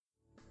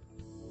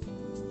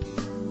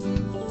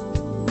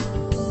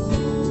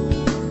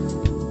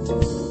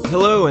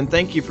Hello, and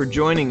thank you for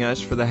joining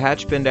us for the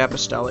Hatchbend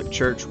Apostolic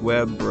Church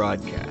web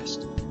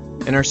broadcast.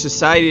 In our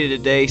society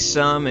today,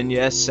 some, and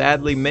yes,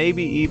 sadly,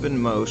 maybe even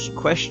most,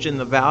 question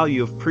the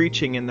value of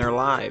preaching in their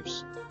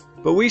lives.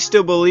 But we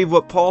still believe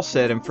what Paul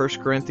said in 1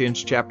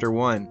 Corinthians chapter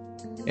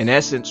 1. In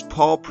essence,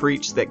 Paul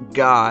preached that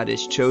God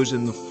has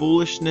chosen the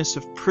foolishness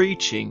of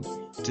preaching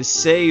to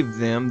save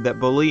them that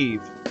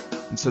believe.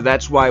 And so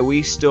that's why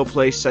we still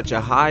place such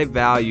a high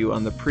value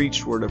on the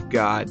preached word of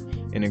God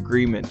in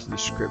agreement to the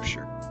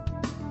Scripture.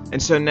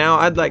 And so now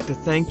I'd like to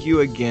thank you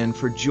again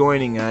for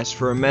joining us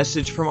for a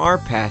message from our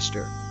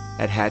pastor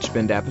at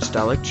Hatchbend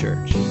Apostolic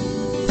Church. Amen.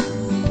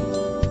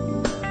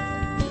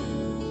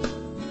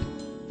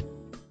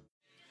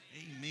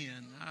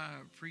 I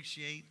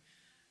appreciate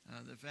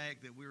the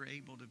fact that we're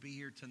able to be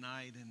here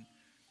tonight,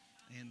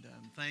 and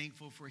I'm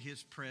thankful for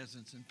His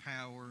presence and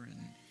power.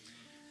 And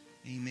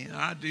amen.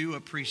 I do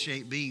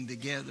appreciate being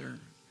together,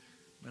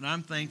 but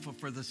I'm thankful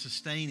for the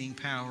sustaining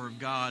power of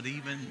God,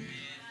 even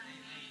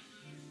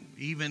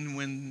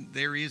when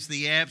there is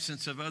the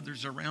absence of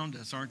others around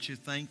us. Aren't you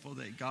thankful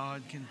that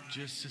God can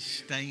just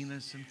sustain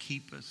us and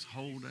keep us,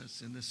 hold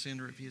us in the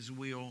center of His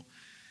will?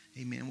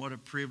 Amen. What a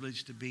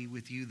privilege to be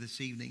with you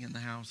this evening in the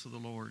house of the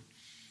Lord.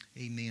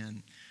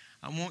 Amen.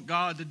 I want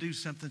God to do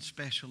something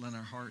special in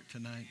our heart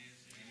tonight.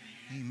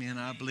 Amen.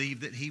 I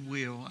believe that He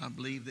will. I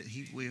believe that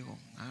He will.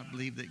 I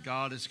believe that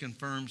God has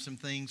confirmed some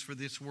things for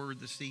this word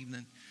this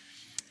evening.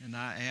 And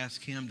I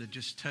ask Him to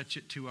just touch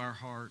it to our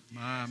heart.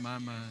 My.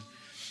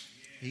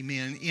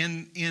 Amen.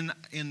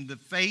 In the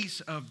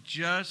face of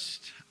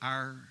just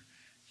our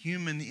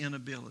human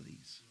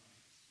inabilities,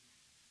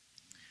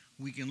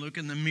 we can look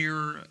in the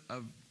mirror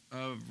of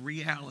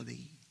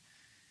reality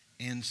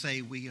and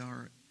say we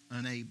are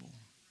unable.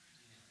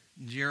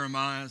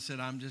 Jeremiah said,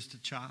 "I'm just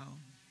a child."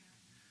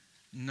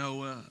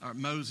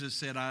 Moses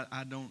said,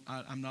 I'm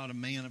not a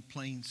man of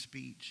plain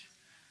speech.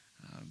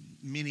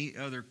 Many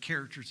other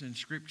characters in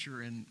Scripture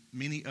and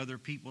many other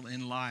people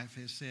in life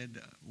have said,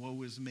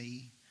 "Woe is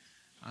me.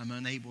 I'm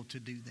unable to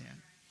do that."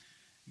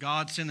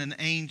 God sent an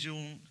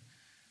angel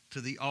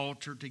to the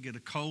altar to get a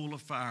coal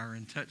of fire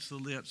and touch the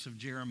lips of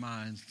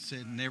Jeremiah and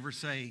said, never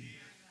say,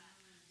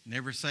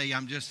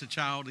 "I'm just a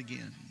child"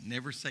 again.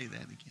 Never say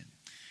that again.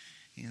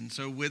 And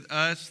so with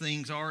us,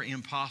 things are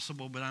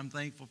impossible, but I'm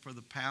thankful for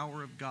the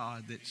power of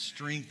God that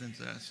strengthens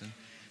us and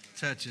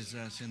touches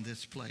us in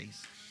this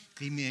place.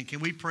 Amen. Can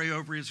we pray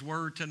over His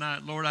word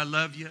tonight? Lord, I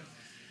love you.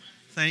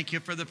 Thank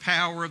you for the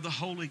power of the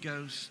Holy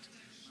Ghost.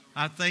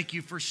 I thank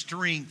you for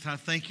strength. I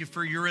thank you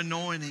for your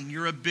anointing,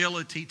 your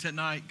ability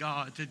tonight,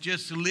 God, to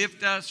just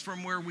lift us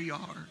from where we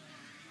are.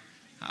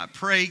 I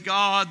pray,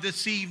 God,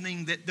 this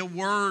evening that the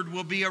word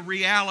will be a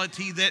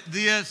reality, that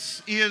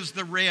this is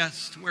the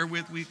rest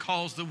wherewith we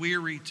cause the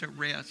weary to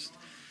rest.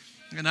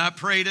 And I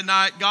pray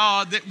tonight,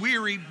 God, that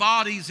weary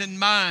bodies and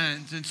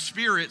minds and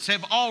spirits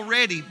have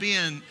already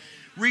been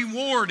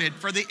rewarded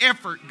for the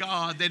effort,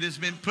 God, that has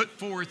been put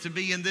forth to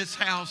be in this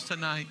house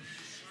tonight.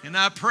 And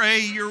I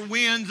pray your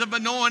winds of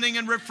anointing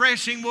and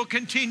refreshing will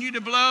continue to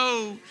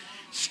blow.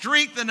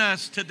 Strengthen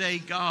us today,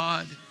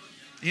 God.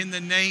 In the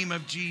name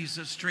of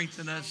Jesus,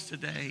 strengthen us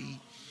today.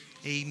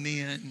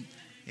 Amen.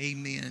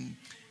 Amen.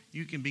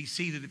 You can be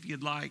seated if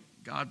you'd like.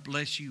 God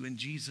bless you in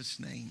Jesus'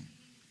 name.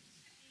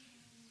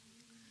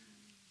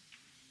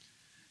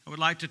 I would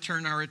like to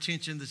turn our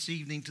attention this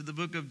evening to the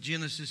book of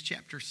Genesis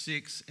chapter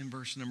 6 and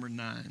verse number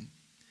 9.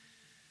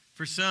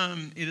 For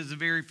some, it is a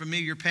very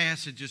familiar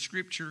passage of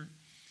Scripture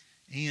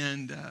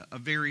and a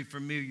very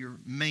familiar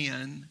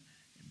man,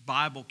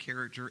 Bible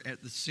character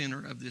at the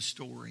center of this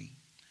story,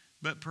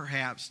 but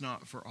perhaps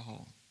not for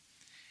all.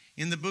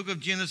 In the book of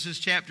Genesis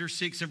chapter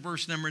 6 and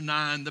verse number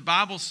 9, the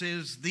Bible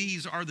says,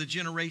 "These are the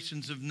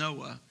generations of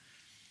Noah.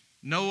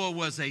 Noah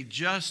was a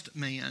just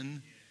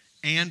man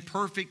and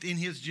perfect in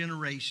his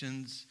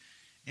generations,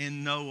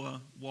 and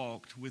Noah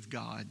walked with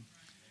God."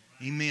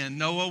 Amen.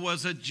 Noah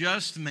was a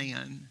just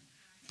man,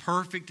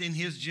 perfect in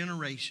his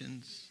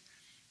generations,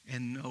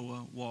 and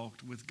Noah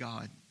walked with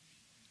God.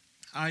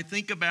 I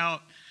think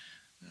about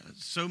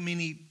so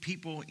many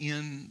people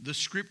in the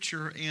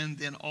Scripture, and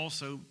then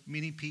also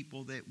many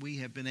people that we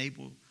have been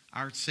able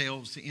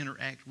ourselves to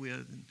interact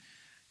with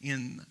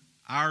in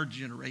our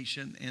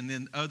generation, and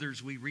then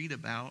others we read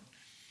about,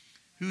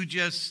 who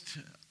just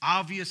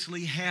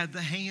obviously had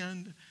the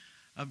hand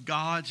of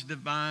God's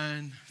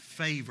divine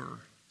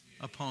favor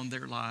upon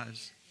their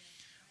lives.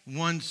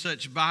 One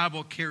such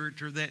Bible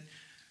character that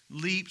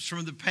leaps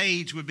from the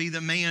page would be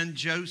the man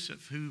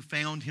Joseph, who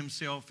found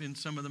himself in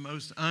some of the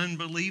most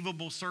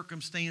unbelievable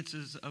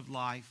circumstances of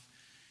life.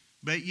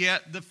 But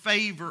yet the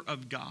favor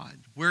of God,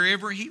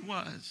 wherever he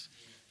was,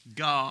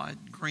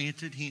 God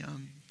granted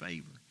him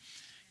favor.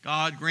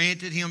 God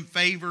granted him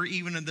favor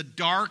even in the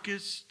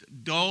darkest,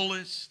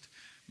 dullest,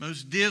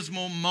 most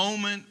dismal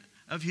moment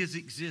of his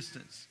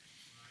existence.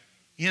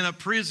 In a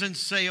prison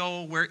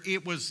cell where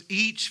it was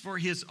each for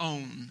his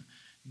own,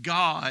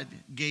 God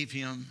gave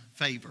him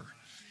favor.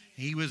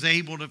 He was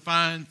able to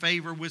find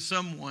favor with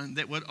someone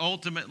that would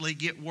ultimately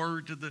get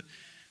word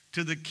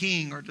to the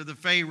king or to the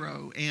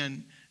Pharaoh,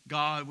 and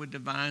God would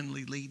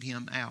divinely lead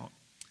him out.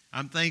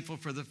 I'm thankful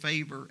for the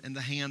favor and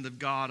the hand of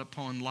God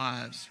upon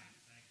lives.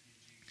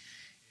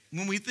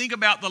 When we think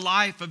about the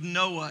life of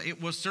Noah,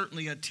 it was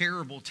certainly a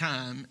terrible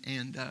time,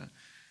 and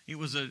it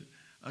was a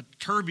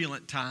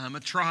turbulent time, a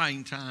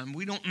trying time.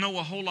 We don't know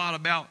a whole lot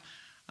about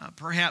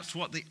perhaps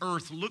what the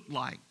earth looked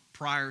like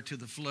prior to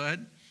the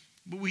flood,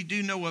 but we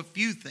do know a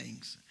few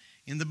things.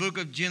 In the book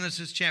of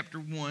Genesis chapter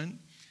 1,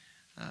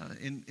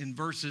 in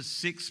verses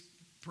 6,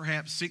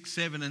 perhaps 6,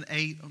 7, and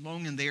 8,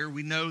 along in there,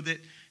 we know that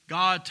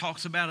God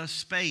talks about a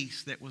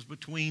space that was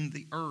between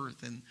the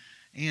earth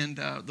and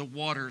the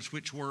waters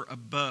which were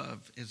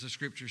above, as the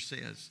scripture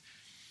says.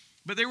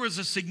 But there was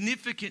a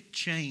significant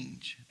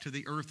change to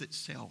the earth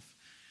itself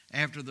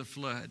after the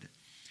flood.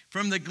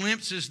 From the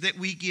glimpses that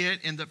we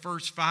get in the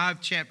first 5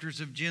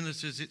 chapters of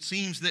Genesis, it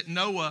seems that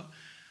Noah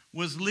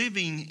was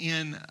living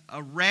in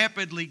a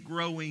rapidly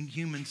growing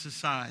human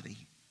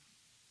society.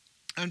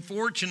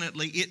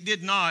 Unfortunately, it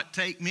did not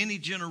take many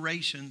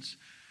generations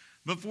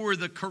before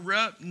the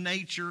corrupt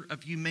nature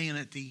of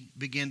humanity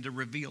began to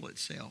reveal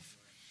itself.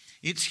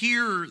 It's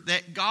here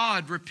that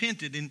God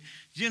repented in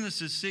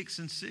Genesis 6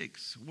 and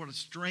 6. What a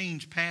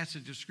strange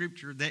passage of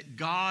Scripture, that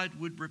God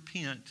would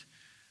repent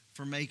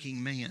for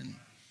making man.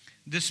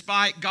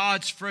 Despite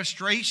God's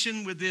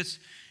frustration with this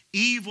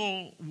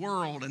evil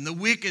world and the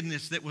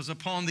wickedness that was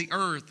upon the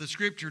earth, the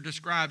Scripture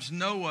describes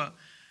Noah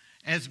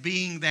as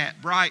being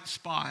that bright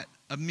spot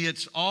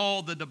amidst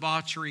all the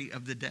debauchery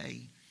of the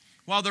day.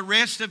 While the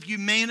rest of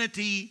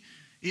humanity,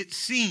 it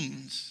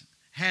seems,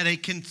 had a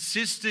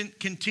consistent,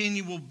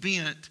 continual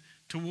bent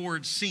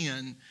towards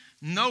sin,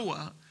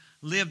 Noah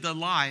lived a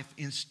life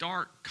in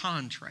stark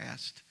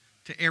contrast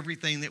to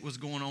everything that was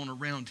going on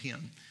around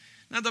him.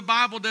 Now, the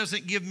Bible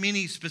doesn't give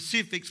many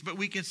specifics, but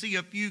we can see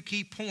a few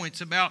key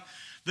points about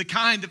the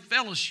kind of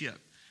fellowship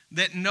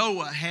that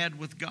Noah had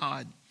with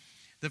God.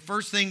 The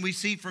first thing we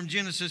see from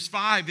Genesis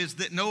 5 is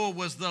that Noah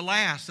was the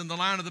last in the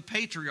line of the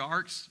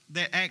patriarchs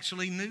that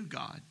actually knew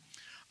God.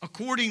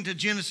 According to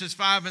Genesis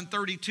 5 and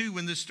 32,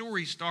 when the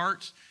story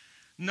starts,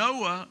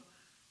 Noah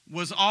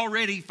was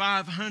already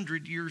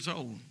 500 years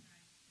old.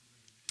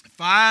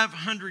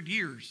 500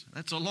 years.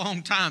 That's a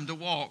long time to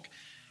walk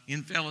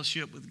in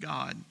fellowship with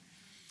God.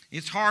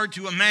 It's hard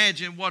to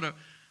imagine what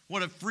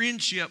a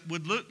friendship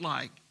would look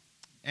like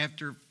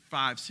after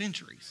 5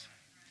 centuries.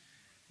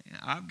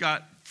 I've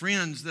got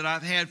friends that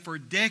I've had for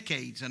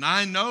decades, and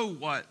I know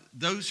what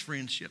those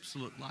friendships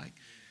look like.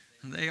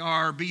 They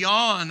are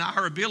beyond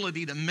our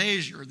ability to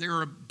measure.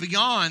 They're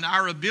beyond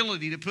our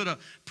ability to put a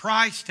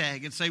price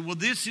tag and say, well,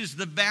 this is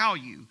the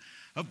value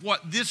of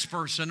what this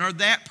person or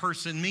that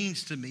person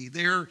means to me.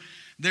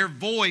 Their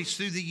voice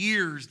through the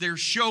years, their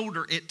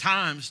shoulder at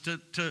times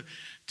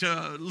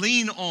to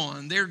lean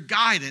on, their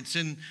guidance.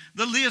 And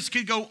the list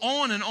could go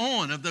on and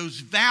on of those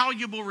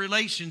valuable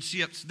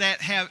relationships that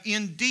have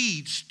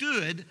indeed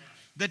stood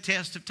the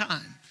test of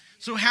time.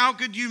 So how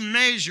could you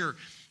measure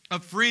a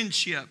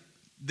friendship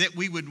that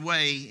we would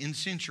weigh in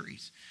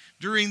centuries?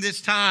 During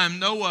this time,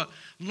 Noah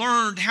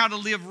learned how to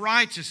live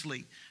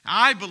righteously,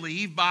 I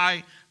believe,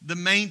 by the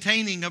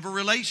maintaining of a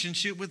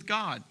relationship with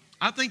God.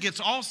 I think it's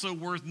also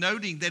worth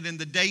noting that in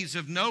the days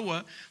of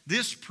Noah,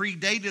 this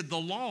predated the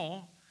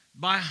law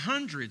by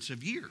hundreds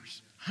of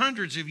years.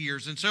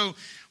 And so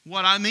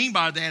what I mean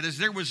by that is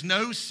there was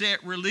no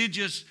set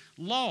religious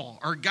law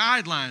or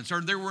guidelines,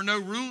 or there were no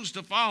rules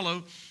to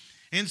follow.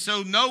 And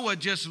so Noah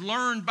just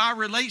learned by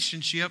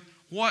relationship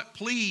what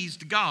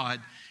pleased God.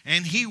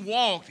 And he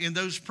walked in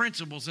those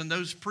principles and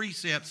those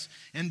precepts.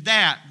 And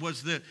that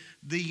was the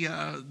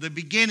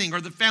beginning,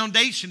 or the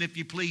foundation, if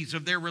you please,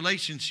 of their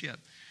relationship.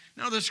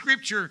 Now, the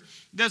Scripture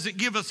doesn't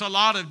give us a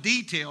lot of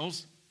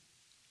details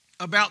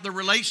about the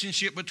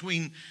relationship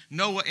between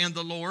Noah and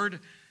the Lord,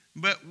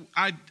 but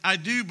I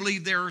do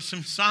believe there are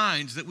some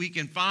signs that we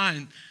can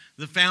find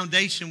the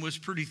foundation was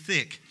pretty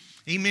thick.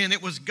 Amen.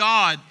 It was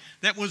God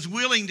that was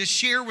willing to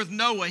share with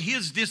Noah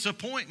his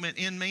disappointment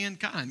in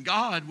mankind.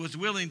 God was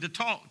willing to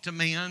talk to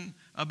man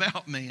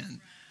about man.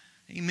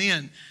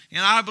 Amen.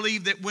 And I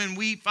believe that when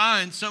we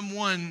find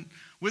someone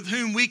with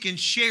whom we can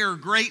share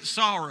great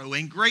sorrow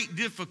and great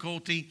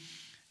difficulty,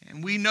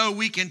 and we know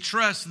we can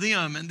trust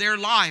them and their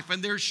life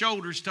and their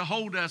shoulders to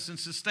hold us and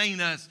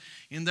sustain us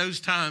in those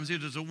times,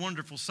 it is a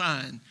wonderful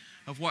sign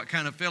of what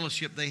kind of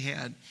fellowship they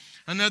had.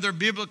 Another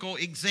biblical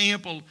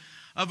example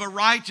of a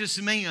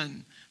righteous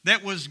man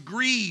that was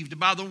grieved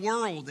by the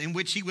world in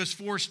which he was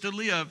forced to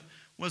live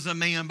was a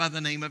man by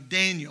the name of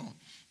Daniel.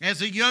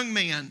 As a young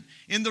man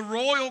in the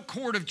royal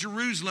court of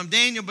Jerusalem,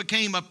 Daniel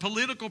became a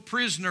political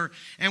prisoner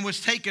and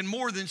was taken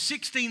more than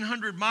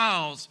 1,600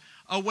 miles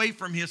away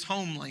from his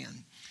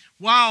homeland.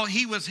 While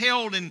he was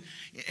held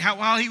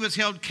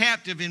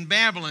captive in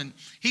Babylon,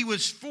 he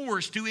was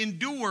forced to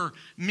endure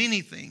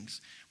many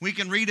things. We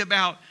can read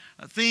about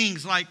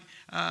things like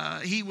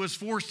he was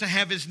forced to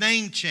have his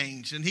name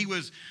changed, and he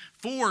was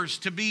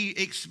forced to be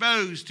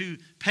exposed to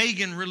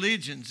pagan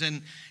religions,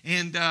 and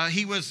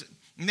he was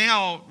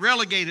now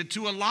relegated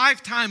to a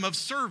lifetime of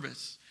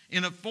service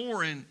in a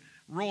foreign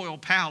royal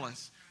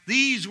palace.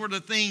 These were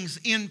the things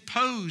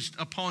imposed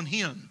upon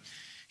him.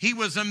 He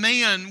was a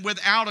man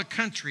without a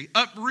country,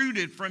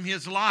 uprooted from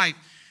his life,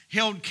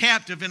 held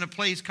captive in a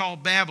place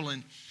called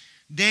Babylon.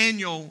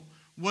 Daniel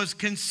was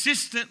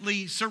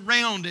consistently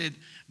surrounded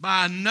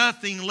by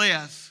nothing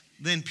less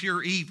than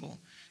pure evil.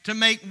 To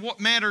make what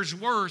matters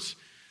worse,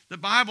 the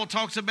Bible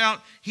talks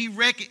about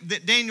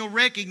that Daniel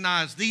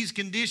recognized these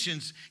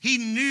conditions. He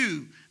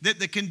knew that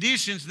the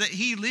conditions that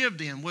he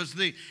lived in was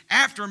the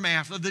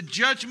aftermath of the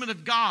judgment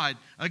of God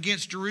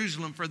against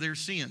Jerusalem for their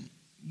sin.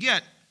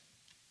 Yet,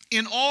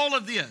 in all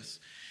of this,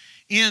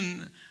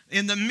 in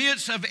the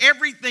midst of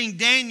everything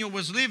Daniel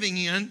was living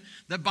in,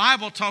 the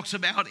Bible talks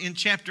about in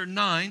chapter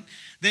 9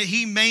 that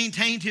he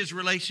maintained his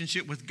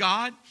relationship with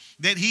God,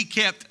 that he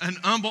kept an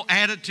humble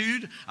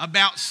attitude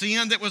about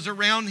sin that was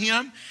around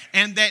him,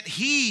 and that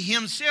he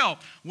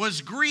himself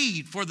was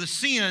grieved for the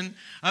sin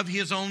of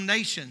his own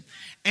nation.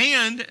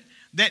 And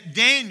that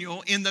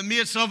Daniel, in the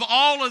midst of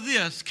all of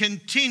this,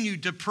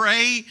 continued to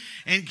pray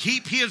and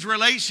keep his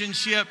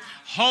relationship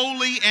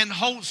holy and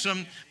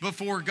wholesome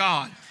before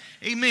God.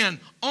 Amen.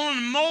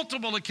 On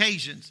multiple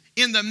occasions,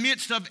 in the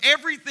midst of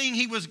everything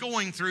he was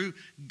going through,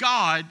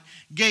 God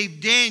gave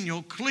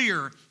Daniel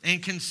clear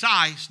and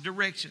concise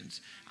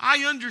directions.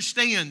 I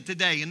understand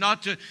today, and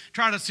not to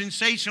try to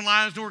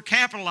sensationalize or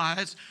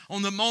capitalize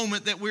on the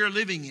moment that we're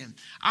living in.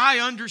 I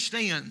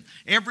understand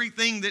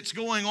everything that's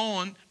going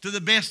on to the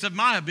best of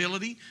my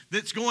ability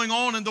that's going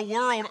on in the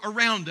world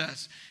around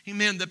us.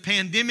 Amen. The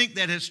pandemic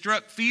that has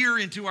struck fear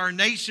into our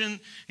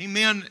nation.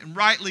 Amen. And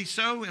rightly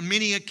so in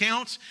many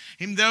accounts.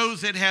 And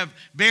those that have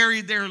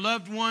buried their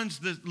loved ones,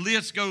 the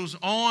list goes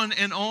on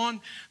and on.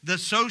 The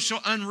social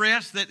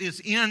unrest that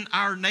is in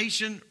our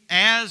nation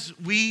as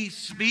we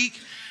speak.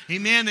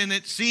 Amen. And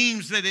it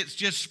seems that it's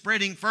just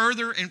spreading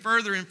further and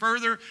further and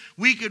further.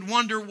 We could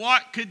wonder,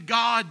 what could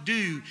God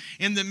do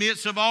in the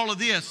midst of all of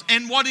this?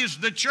 And what is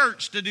the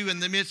church to do in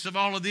the midst of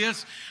all of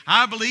this?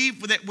 I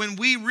believe that when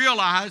we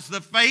realize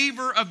the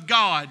favor of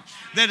God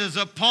that is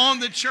upon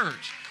the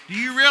church, do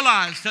you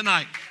realize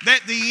tonight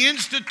that the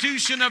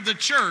institution of the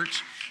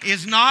church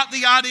is not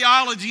the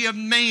ideology of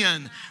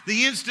man?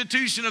 The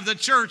institution of the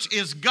church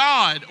is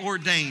God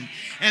ordained.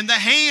 And the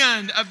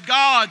hand of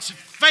God's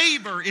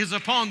favor is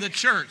upon the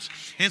church.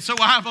 And so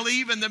I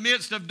believe in the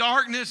midst of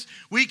darkness,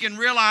 we can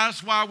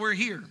realize why we're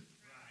here.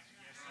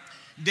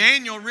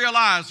 Daniel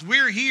realized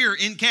we're here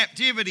in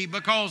captivity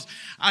because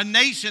a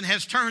nation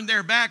has turned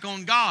their back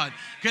on God.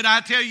 Could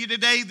I tell you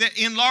today that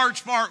in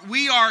large part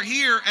we are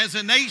here as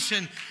a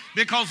nation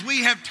because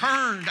we have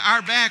turned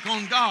our back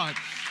on God.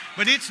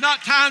 But it's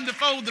not time to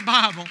fold the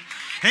Bible.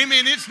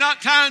 Amen. It's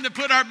not time to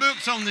put our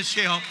books on the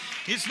shelf.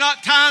 It's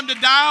not time to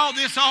dial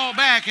this all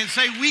back and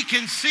say we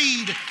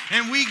concede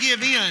and we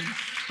give in.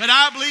 But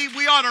I believe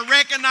we ought to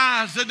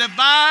recognize the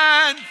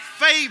divine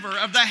favor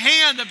of the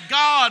hand of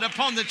God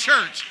upon the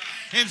church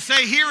and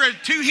say, here are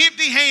two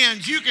empty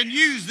hands. You can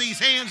use these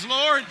hands,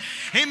 Lord.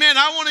 Amen.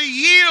 I want to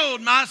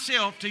yield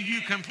myself to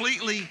you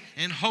completely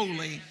and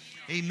wholly.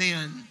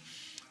 Amen.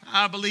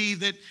 I believe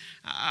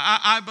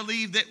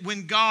that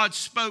when God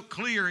spoke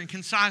clear and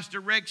concise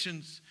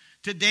directions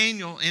to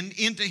Daniel and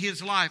into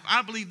his life,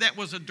 I believe that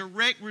was a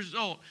direct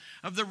result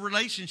of the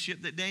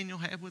relationship that Daniel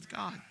had with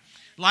God.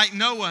 Like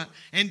Noah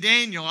and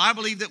Daniel, I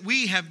believe that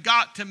we have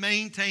got to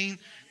maintain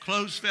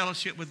close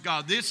fellowship with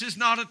God. This is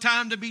not a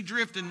time to be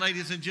drifting,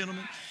 ladies and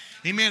gentlemen.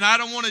 Amen. I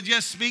don't want to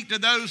just speak to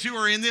those who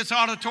are in this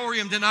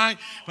auditorium tonight,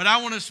 but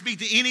I want to speak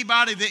to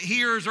anybody that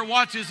hears or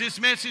watches this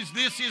message.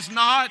 This is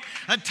not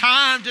a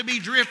time to be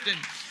drifting.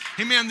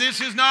 Amen.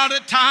 This is not a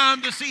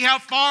time to see how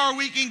far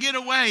we can get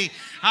away.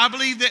 I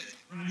believe that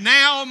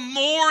now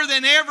more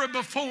than ever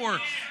before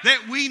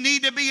that we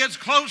need to be as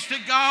close to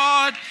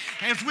God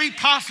as we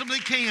possibly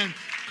can,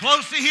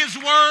 close to His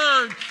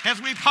Word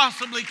as we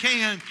possibly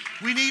can.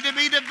 We need to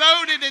be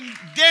devoted and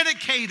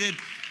dedicated.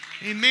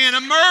 Amen.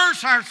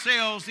 Immerse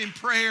ourselves in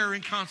prayer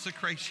and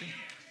consecration.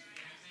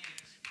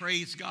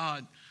 Praise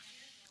God.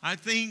 I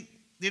think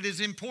it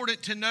is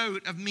important to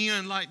note of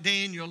men like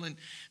Daniel and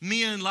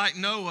men like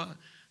Noah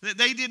that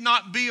they did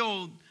not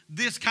build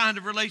this kind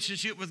of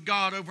relationship with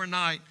God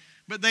overnight,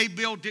 but they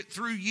built it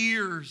through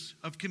years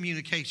of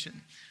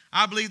communication.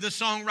 I believe the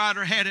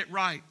songwriter had it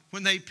right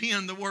when they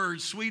penned the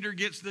words, sweeter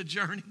gets the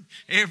journey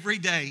every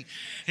day.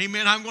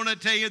 Amen. I'm going to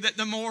tell you that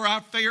the more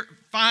I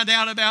find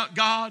out about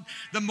God,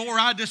 the more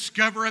I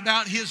discover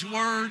about His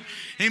Word.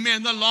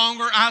 Amen. The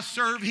longer I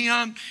serve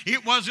Him,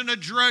 it wasn't a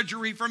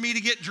drudgery for me to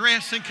get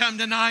dressed and come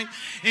tonight.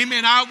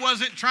 Amen. I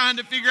wasn't trying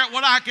to figure out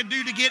what I could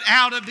do to get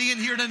out of being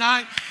here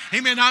tonight.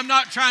 Amen. I'm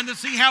not trying to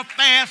see how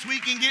fast we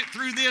can get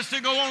through this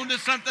to go on to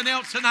something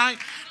else tonight,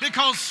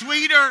 because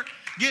sweeter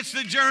gets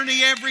the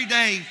journey every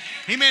day.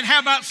 Amen. How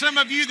about some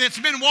of you that's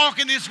been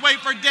walking this way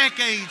for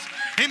decades?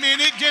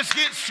 Amen. It just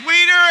gets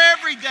sweeter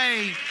every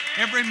day,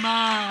 every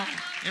mile,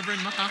 every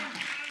mile.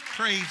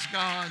 Praise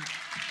God.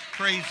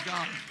 Praise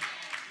God.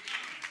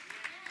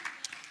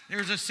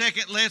 There's a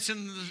second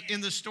lesson in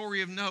the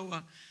story of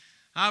Noah.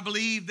 I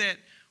believe that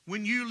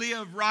when you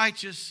live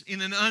righteous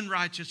in an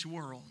unrighteous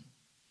world,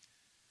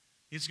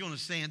 it's going to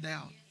stand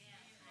out.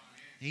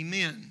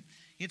 Amen.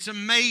 It's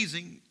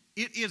amazing.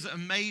 It is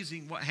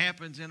amazing what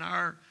happens in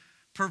our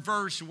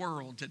perverse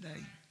world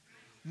today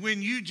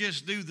when you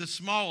just do the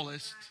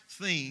smallest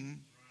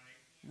thing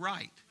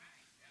right.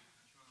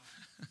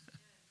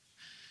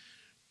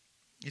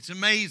 It's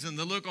amazing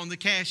the look on the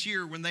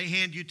cashier when they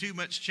hand you too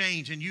much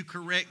change and you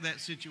correct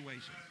that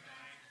situation.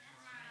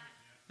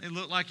 They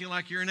look like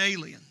you're an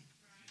alien.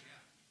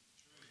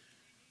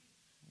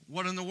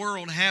 What in the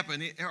world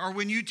happened? Or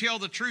when you tell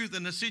the truth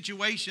in a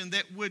situation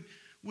that would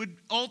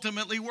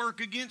ultimately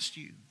work against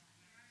you.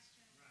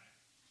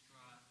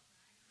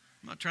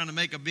 I'm not trying to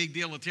make a big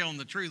deal of telling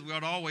the truth. We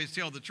ought to always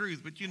tell the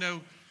truth. But you know,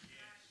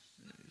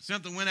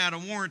 something went out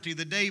of warranty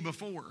the day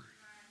before.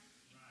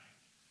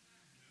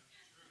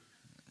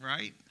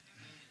 Right?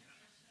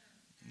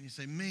 And you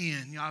say,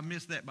 man, I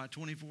missed that by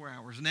 24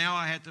 hours. Now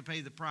I have to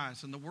pay the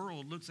price. And the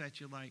world looks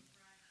at you like,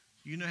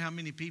 you know how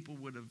many people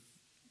would have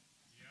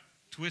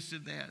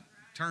twisted that,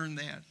 turned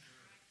that.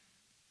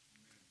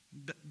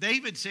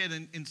 David said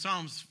in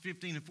Psalms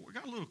 15 and 4, it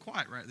got a little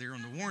quiet right there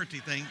on the warranty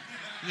thing.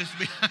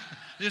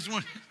 Just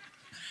want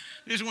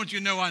you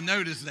to know I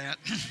noticed that.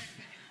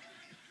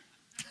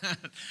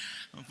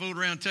 I fooled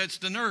around,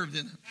 touched a nerve,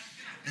 didn't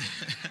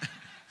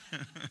I?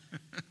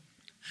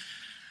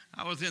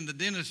 I was in the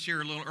dentist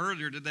chair a little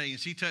earlier today, and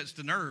she touched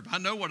a nerve. I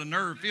know what a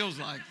nerve feels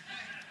like.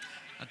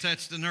 I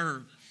touched a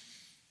nerve.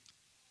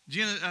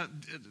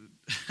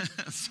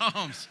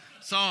 Psalms,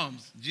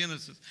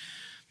 Genesis,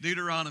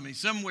 Deuteronomy,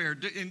 somewhere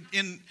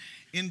in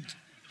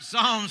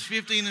Psalms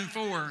 15 and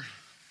 4.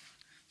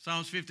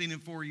 Psalms 15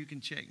 and 4, you can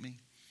check me.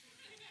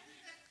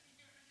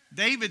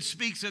 David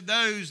speaks of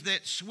those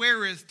that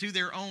sweareth to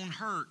their own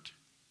hurt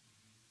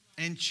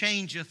and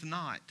changeth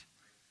not.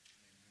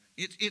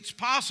 It's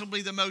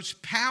possibly the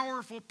most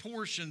powerful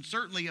portion,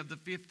 certainly of the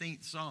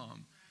 15th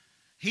Psalm.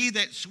 He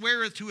that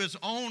sweareth to his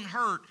own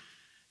hurt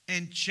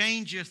and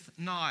changeth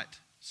not.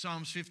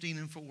 Psalms 15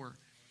 and 4.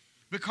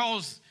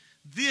 Because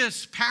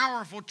this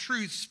powerful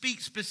truth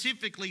speaks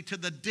specifically to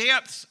the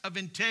depths of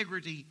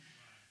integrity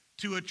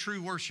to a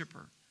true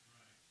worshiper.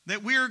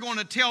 That we are going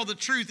to tell the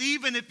truth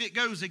even if it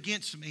goes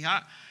against me.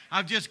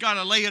 I've just got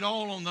to lay it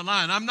all on the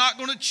line. I'm not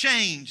going to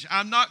change.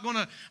 I'm not going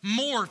to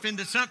morph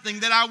into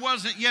something that I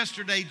wasn't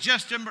yesterday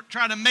just to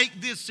try to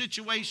make this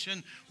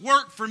situation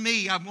work for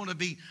me. I'm going to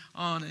be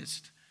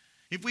honest.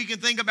 If we can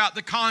think about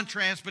the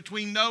contrast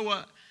between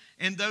Noah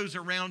and those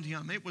around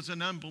him, it was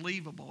an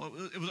unbelievable,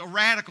 it was a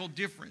radical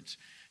difference.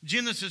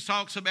 Genesis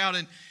talks about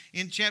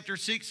in chapter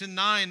 6 and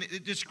 9,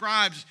 it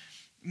describes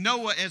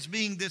Noah as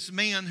being this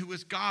man who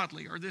was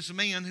godly, or this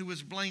man who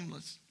was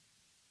blameless.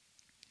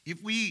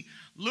 If we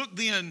look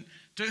then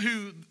to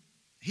who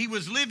he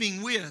was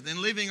living with and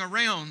living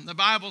around, the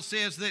Bible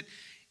says that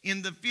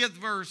in the 5th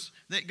verse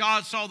that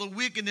God saw the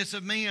wickedness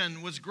of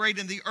man was great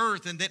in the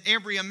earth, and that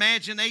every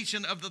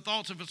imagination of the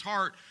thoughts of his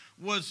heart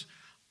was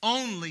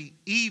only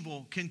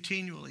evil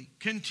continually,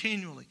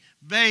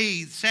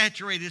 bathed,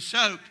 saturated,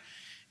 soaked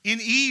in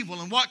evil.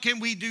 And what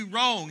can we do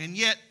wrong? And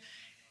yet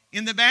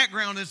in the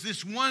background is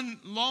this one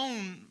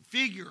lone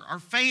figure or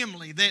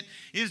family that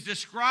is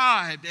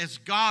described as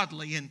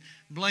godly and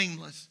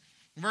blameless.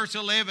 Verse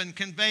 11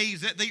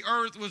 conveys that the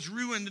earth was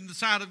ruined in the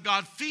sight of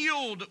God,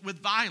 filled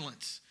with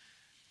violence.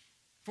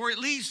 For at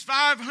least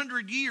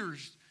 500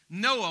 years,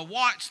 Noah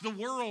watched the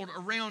world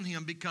around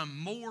him become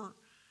more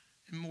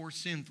and more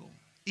sinful.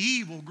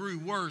 Evil grew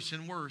worse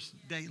and worse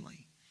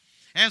daily.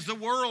 As the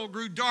world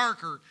grew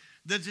darker,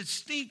 the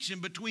distinction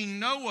between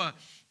Noah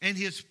and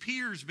his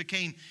peers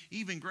became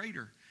even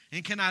greater.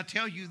 And can I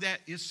tell you, that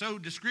is so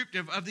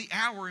descriptive of the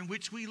hour in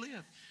which we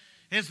live.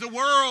 As the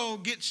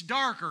world gets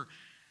darker,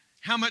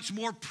 how much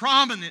more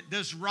prominent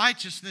does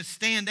righteousness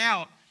stand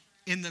out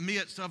in the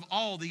midst of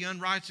all the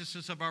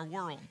unrighteousness of our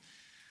world?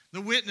 The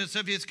witness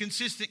of his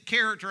consistent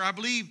character, I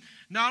believe,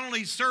 not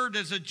only served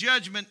as a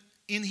judgment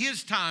in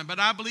his time, but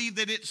I believe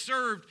that it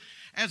served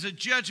as a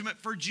judgment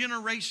for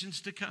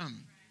generations to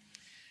come.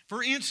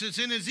 For instance,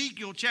 in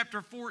Ezekiel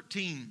chapter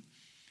 14,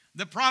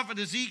 the prophet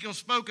Ezekiel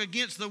spoke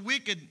against the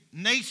wicked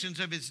nations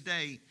of his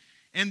day.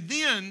 And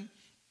then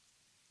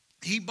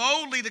he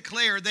boldly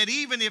declared that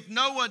even if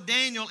Noah,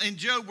 Daniel, and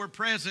Job were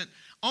present,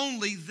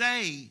 only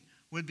they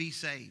would be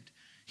saved.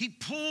 He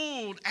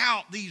pulled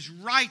out these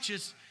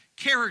righteous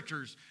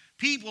characters,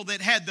 people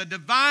that had the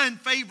divine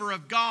favor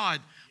of God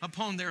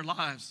upon their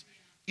lives.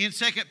 In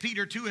 2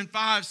 Peter 2 and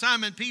 5,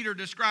 Simon Peter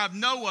described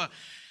Noah.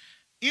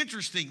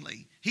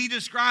 Interestingly, he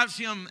describes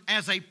him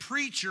as a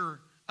preacher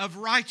of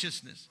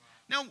righteousness.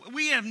 Now,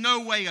 we have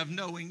no way of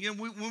knowing.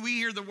 When we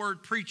hear the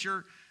word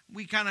preacher,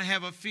 we kind of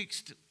have a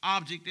fixed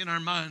object in our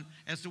mind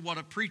as to what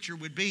a preacher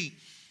would be.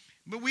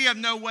 But we have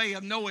no way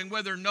of knowing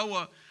whether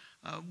Noah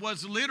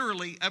was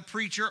literally a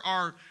preacher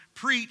or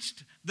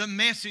preached the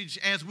message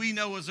as we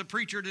know as a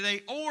preacher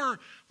today, or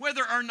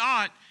whether or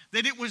not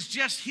that it was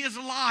just his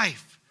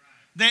life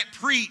that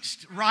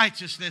preached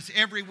righteousness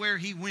everywhere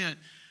he went.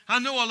 I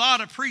know a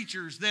lot of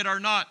preachers that are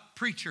not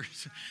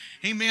preachers.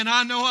 Amen.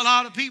 I know a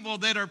lot of people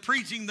that are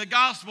preaching the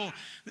gospel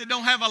that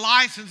don't have a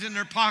license in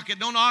their pocket,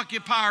 don't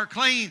occupy or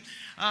claim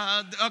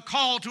a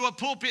call to a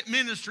pulpit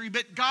ministry.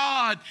 But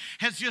God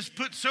has just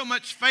put so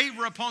much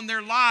favor upon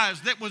their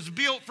lives that was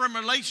built from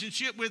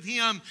relationship with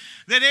Him,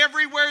 that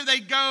everywhere they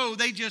go,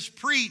 they just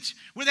preach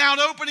without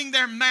opening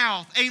their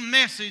mouth a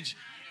message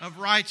of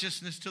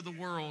righteousness to the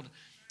world.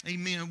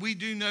 Amen. We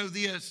do know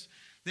this,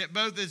 that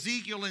both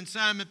Ezekiel and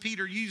Simon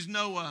Peter used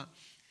Noah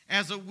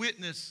as a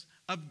witness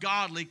of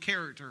godly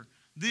character.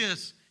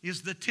 This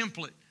is the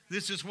template.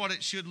 This is what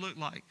it should look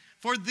like.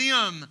 For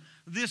them,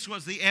 this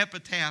was the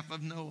epitaph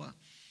of Noah.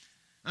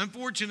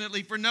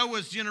 Unfortunately for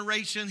Noah's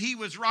generation, he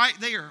was right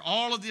there,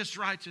 all of this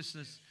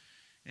righteousness,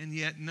 and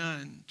yet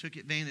none took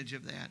advantage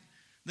of that.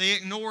 They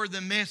ignored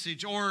the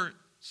message, or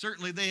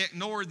certainly they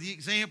ignored the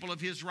example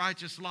of his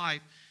righteous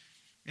life,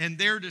 and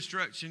their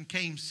destruction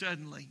came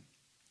suddenly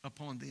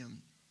upon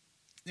them.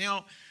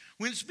 Now,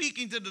 when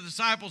speaking to the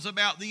disciples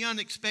about the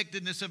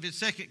unexpectedness of His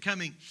second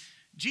coming,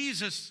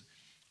 Jesus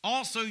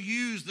also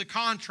used the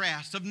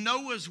contrast of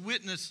Noah's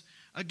witness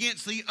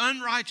against the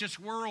unrighteous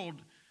world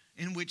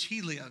in which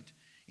he lived.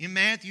 In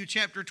Matthew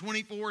chapter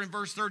 24 and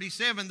verse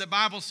 37, the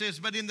Bible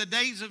says, But as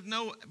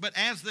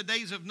the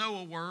days of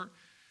Noah were,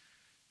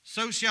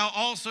 so shall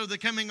also the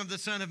coming of the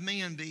Son of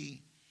Man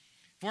be.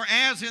 For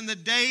as in the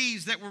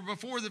days that were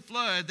before the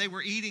flood, they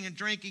were eating and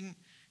drinking,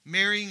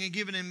 marrying and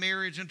giving in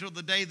marriage until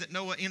the day that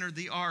Noah entered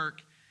the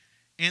ark.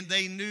 And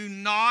they knew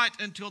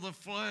not until the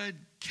flood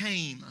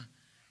came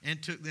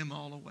and took them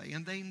all away.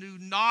 And they knew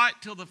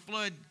not till the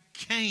flood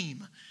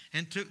came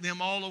and took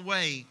them all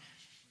away.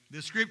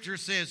 The scripture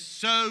says,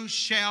 so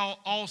shall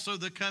also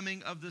the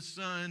coming of the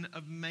Son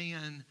of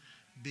Man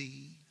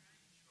be.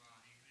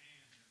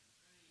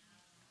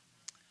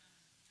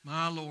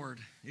 My Lord,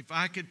 if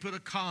I could put a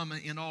comma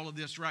in all of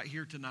this right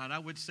here tonight, I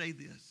would say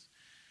this,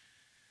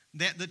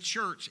 that the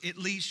church at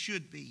least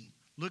should be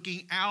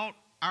looking out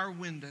our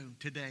window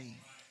today,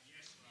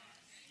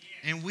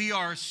 and we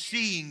are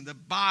seeing the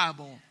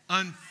Bible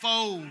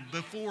unfold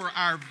before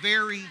our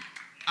very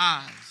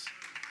eyes.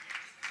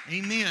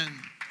 Amen.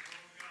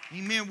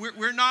 Amen.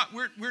 We're not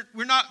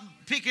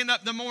picking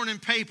up the morning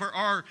paper,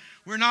 or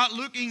we're not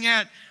looking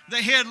at the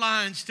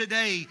headlines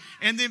today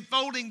and then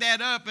folding that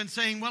up and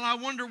saying, well, I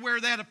wonder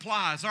where that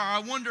applies, or I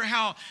wonder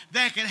how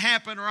that could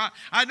happen, or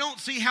I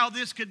don't see how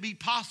this could be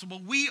possible.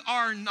 We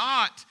are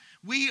not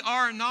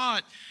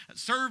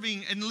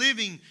serving and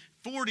living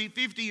 40,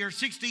 50, or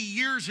 60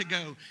 years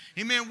ago,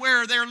 amen,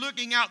 where they're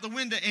looking out the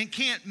window and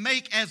can't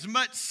make as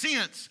much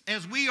sense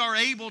as we are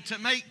able to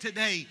make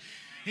today.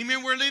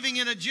 Amen. We're living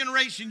in a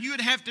generation, you would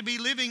have to be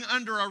living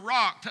under a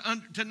rock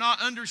to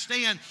not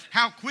understand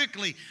how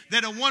quickly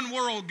that a one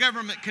world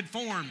government could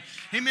form.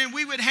 Amen.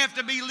 We would have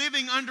to be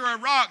living under a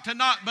rock to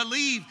not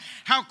believe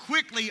how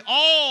quickly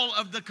all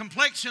of the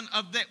complexion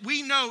of that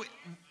we know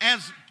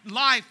as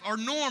life or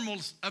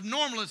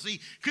normalcy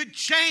could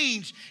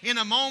change in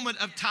a moment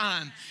of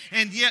time.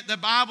 And yet the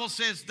Bible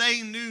says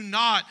they knew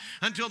not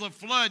until the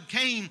flood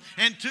came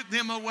and took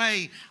them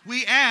away.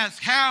 We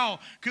ask, how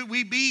could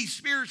we be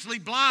spiritually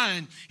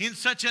blind in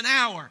such an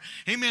hour?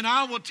 Amen.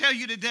 I will tell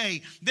you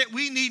today that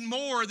we need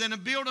more than a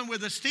building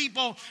with a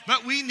steeple,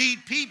 but we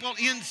need people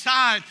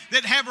inside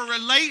that have a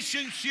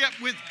relationship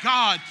with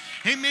God.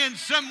 Amen.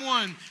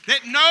 Someone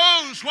that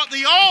knows what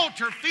the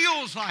altar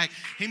feels like.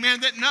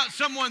 Amen.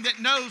 Someone that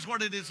knows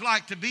what it is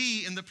like to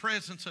be in the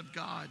presence of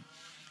God.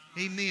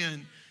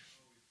 Amen.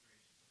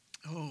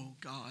 Oh,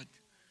 God.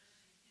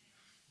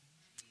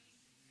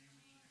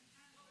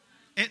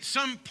 At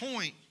some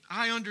point,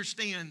 I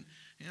understand,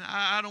 and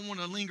I don't want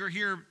to linger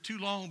here too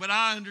long, but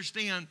I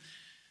understand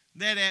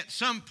that at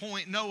some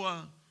point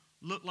Noah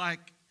looked like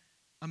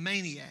a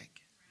maniac.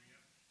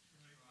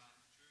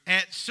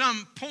 At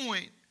some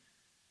point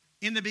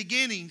in the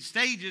beginning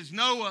stages,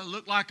 Noah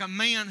looked like a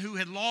man who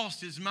had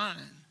lost his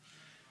mind.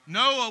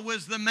 Noah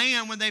was the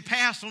man, when they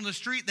passed on the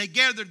street, they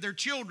gathered their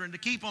children to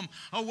keep them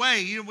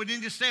away. We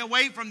need to stay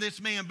away from this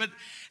man. But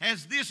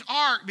as this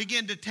ark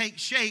began to take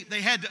shape,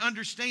 they had to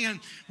understand,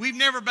 we've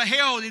never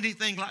beheld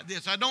anything like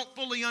this. I don't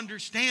fully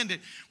understand it.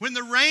 When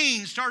the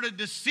rain started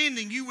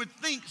descending, you would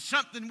think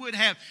something would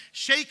have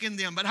shaken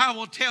them. But I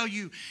will tell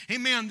you,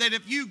 amen, that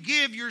if you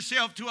give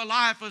yourself to a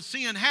life of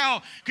sin,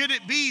 how could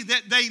it be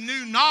that they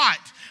knew not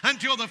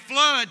until the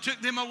flood took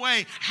them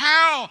away?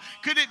 How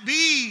could it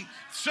be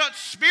such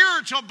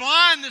spiritual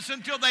blindness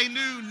until they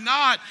knew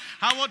not?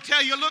 I will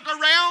tell you, look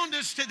around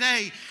us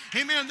today.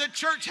 Amen. The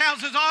church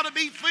houses ought to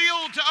be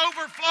filled to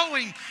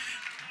overflowing.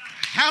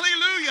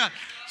 Hallelujah.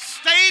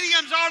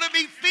 Stadiums ought to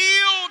be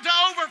filled to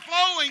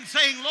overflowing,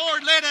 saying,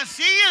 Lord, let us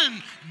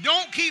in.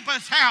 Don't keep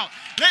us out.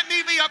 Let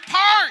me be a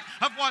part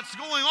of what's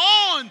going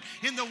on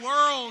in the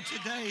world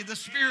today, the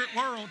spirit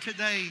world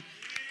today.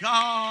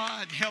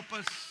 God help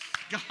us.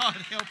 God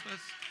help us.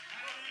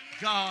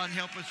 God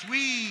help us.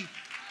 We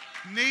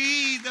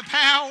need the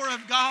power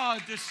of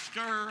God to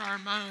stir our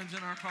minds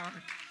and our hearts.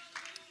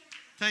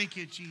 Thank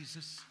you,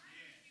 Jesus.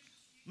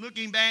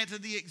 Looking back to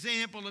the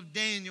example of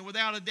Daniel,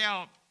 without a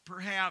doubt,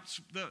 perhaps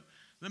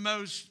the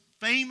most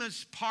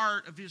famous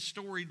part of his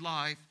storied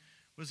life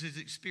was his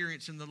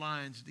experience in the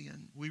lion's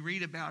den. We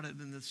read about it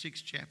in the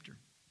 6th chapter.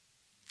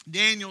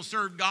 Daniel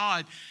served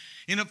God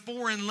in a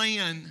foreign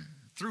land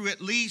through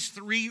at least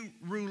 3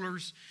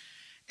 rulers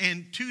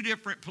and 2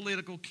 different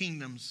political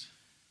kingdoms.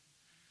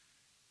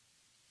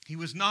 He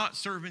was not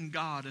serving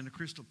God in a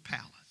crystal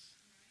palace.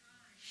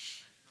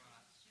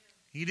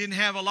 He didn't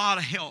have a lot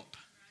of help.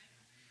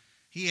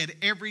 He had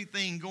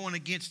everything going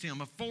against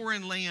him. A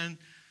foreign land,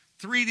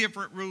 3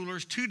 different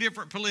rulers, 2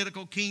 different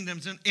political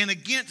kingdoms. And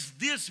against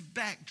this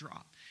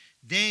backdrop,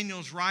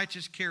 Daniel's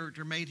righteous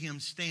character made him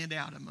stand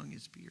out among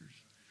his peers.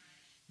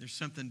 There's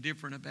something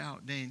different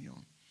about Daniel.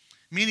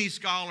 Many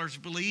scholars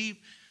believe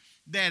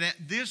that at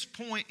this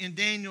point in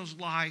Daniel's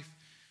life,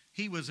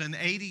 he was an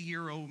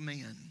 80-year-old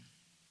man.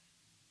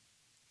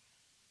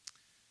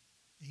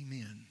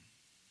 Amen.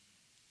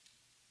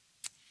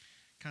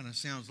 Kind of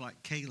sounds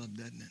like Caleb,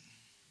 doesn't it?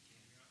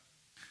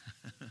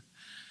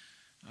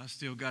 I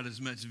still got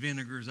as much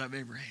vinegar as I've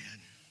ever had.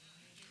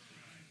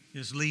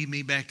 Just lead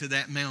me back to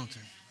that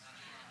mountain.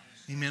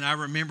 Amen. I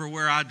remember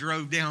where I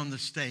drove down the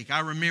stake. I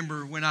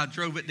remember when I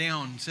drove it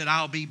down and said,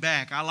 I'll be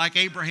back. I like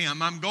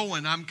Abraham. I'm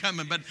going. I'm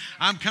coming. But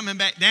I'm coming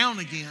back down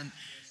again.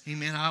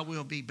 Amen. I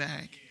will be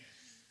back.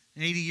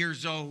 80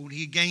 years old.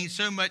 He gained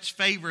so much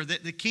favor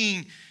that the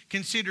king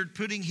considered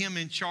putting him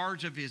in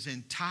charge of his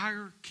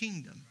entire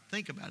kingdom.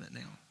 Think about it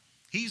now.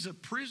 He's a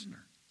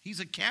prisoner. He's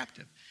a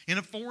captive in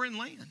a foreign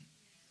land.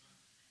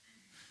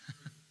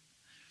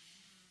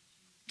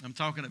 I'm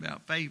talking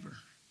about favor.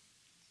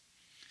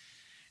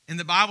 And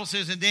the Bible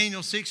says in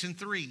Daniel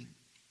 6:3,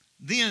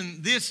 then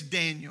this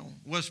Daniel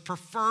was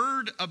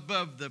preferred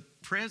above the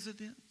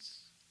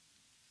presidents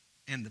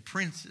and the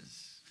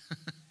princes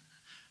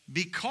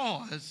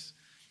because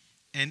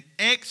an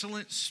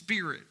excellent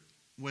spirit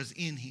was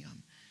in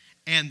him,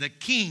 and the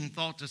king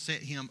thought to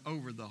set him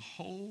over the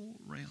whole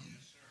realm.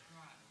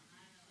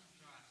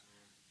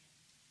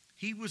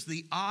 He was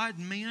the odd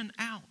man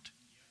out.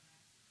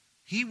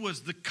 He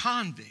was the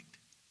convict.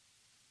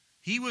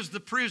 He was the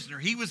prisoner.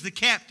 He was the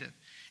captive.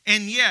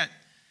 And yet,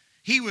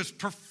 he was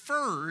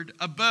preferred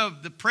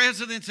above the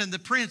presidents and the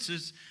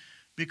princes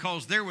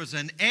because there was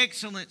an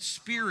excellent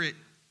spirit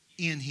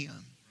in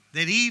him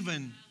that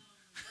even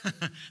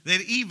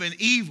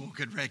evil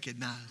could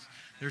recognize.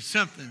 There's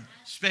something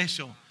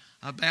special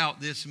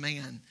about this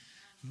man.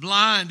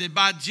 Blinded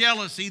by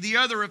jealousy, the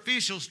other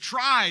officials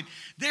tried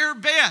their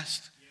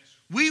best.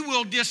 We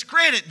will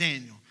discredit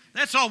Daniel.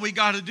 That's all we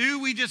got to do.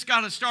 We just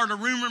got to start a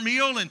rumor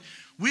mill and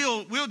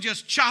we'll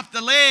just chop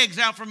the legs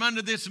out from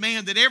under this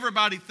man that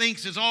everybody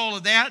thinks is all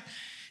of that.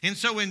 And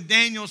so in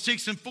Daniel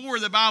 6:4,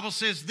 the Bible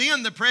says,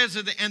 then the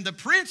president and the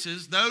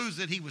princes, those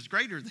that he was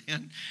greater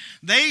than,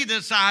 they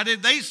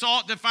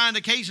sought to find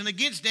occasion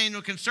against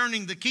Daniel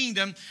concerning the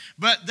kingdom,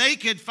 but they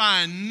could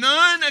find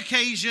none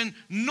occasion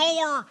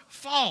nor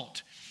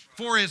fault.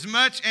 For as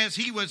much as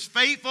he was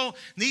faithful,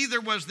 neither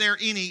was there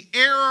any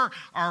error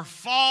or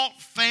fault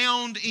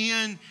found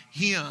in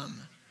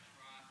him.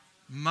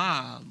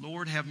 My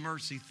Lord, have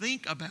mercy.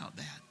 Think about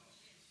that.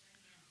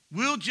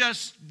 We'll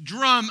just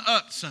drum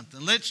up something.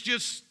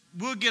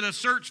 We'll get a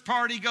search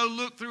party, go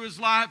look through his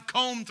life,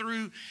 comb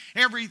through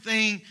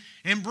everything,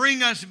 and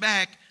bring us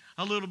back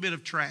a little bit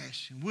of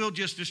trash. We'll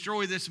just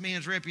destroy this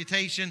man's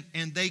reputation,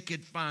 and they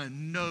could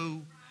find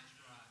no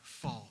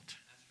fault.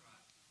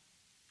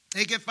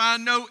 They could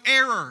find no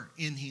error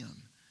in him.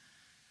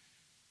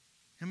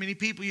 How many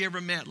people you ever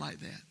met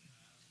like that?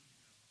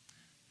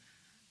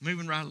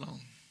 Moving right along.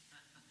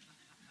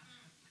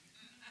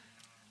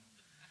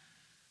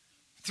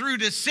 Through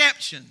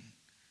deception,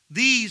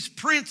 these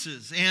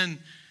princes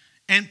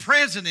and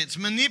presidents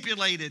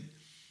manipulated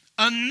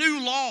a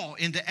new law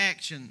into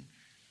action.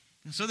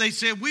 And so they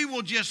said, we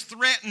will just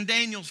threaten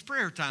Daniel's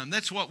prayer time.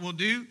 That's what we'll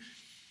do.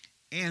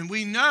 And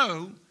we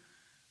know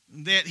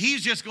that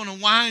he's just going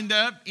to wind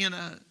up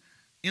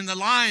in the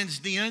lion's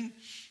den,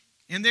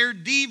 and their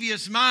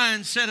devious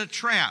minds set a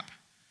trap.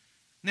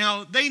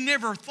 Now, they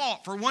never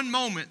thought for one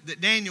moment that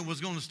Daniel was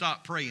going to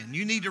stop praying.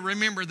 You need to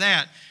remember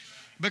that,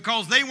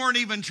 because they weren't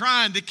even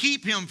trying to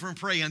keep him from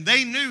praying.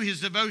 They knew his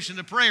devotion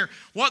to prayer.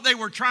 What they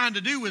were trying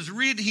to do was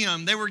rid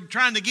him. They were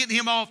trying to get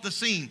him off the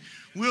scene.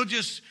 We'll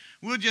just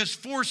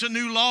force a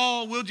new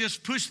law. We'll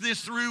just push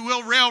this through.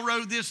 We'll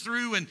railroad this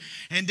through. And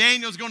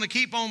Daniel's going to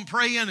keep on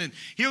praying, and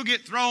he'll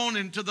get thrown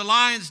into the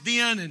lion's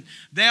den, and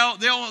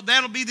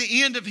that'll be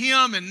the end of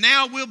him. And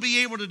now we'll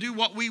be able to do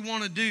what we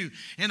want to do.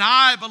 And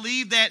I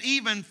believe that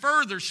even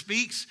further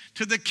speaks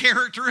to the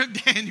character of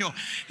Daniel.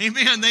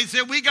 Amen. They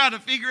said, we got to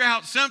figure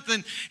out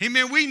something.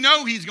 Amen. We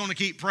know he's going to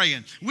keep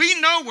praying. We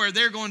know where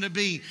they're going to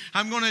be.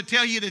 I'm going to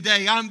tell you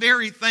today, I'm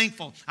very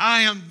thankful.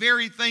 I am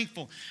very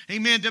thankful.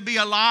 Amen. To be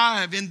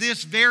alive in this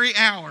this very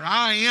hour.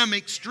 I am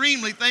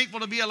extremely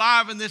thankful to be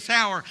alive in this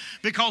hour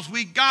because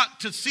we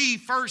got to see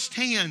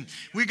firsthand.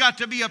 We got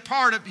to be a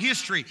part of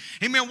history.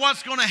 Amen.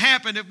 What's going to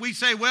happen if we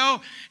say,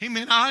 well,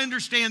 amen, I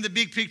understand the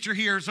big picture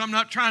here, so I'm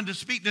not trying to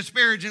speak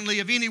disparagingly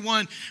of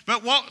anyone,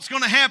 but what's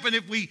going to happen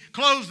if we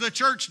close the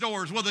church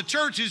doors? Well, the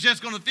church is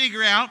just going to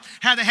figure out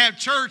how to have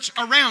church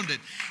around it.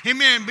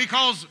 Amen.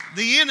 Because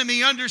the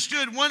enemy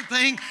understood one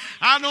thing.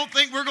 I don't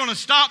think we're going to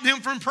stop them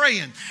from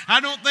praying. I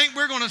don't think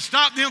we're going to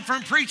stop them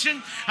from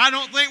preaching. I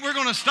don't think we're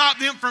going to stop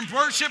them from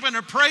worshiping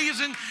or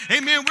praising.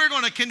 Amen. We're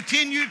going to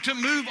continue to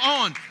move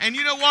on. And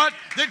you know what?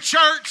 The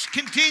church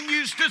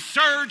continues to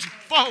surge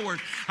forward.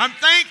 I'm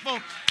thankful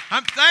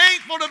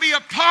to be a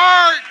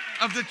part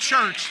of the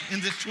church in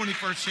this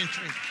 21st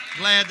century.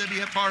 Glad to be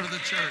a part of the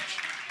church.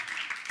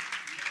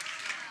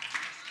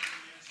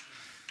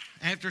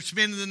 After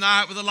spending the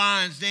night with the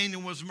lions,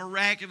 Daniel was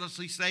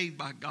miraculously saved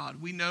by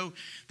God. We know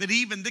that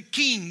even the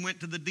king went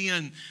to the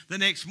den the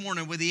next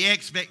morning with the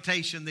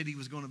expectation that he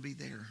was going to be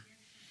there.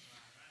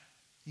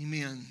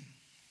 Amen.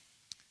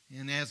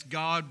 And as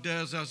God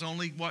does us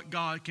only what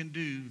God can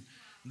do,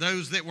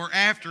 those that were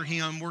after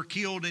him were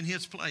killed in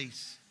his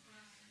place.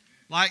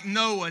 Like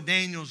Noah,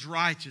 Daniel's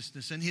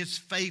righteousness and his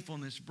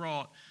faithfulness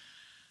brought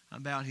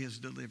about his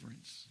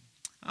deliverance.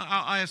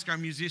 I'll ask our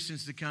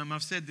musicians to come.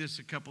 I've said this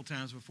a couple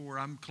times before.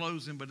 I'm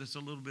closing, but it's a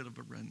little bit of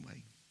a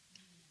runway.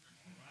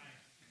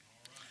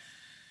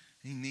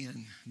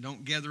 Amen.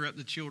 Don't gather up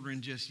the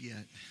children just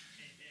yet.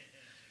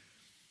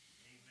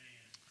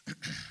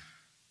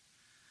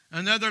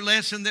 Another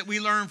lesson that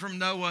we learn from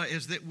Noah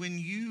is that when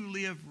you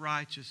live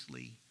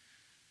righteously,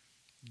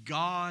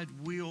 God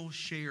will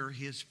share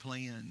his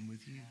plan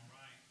with you.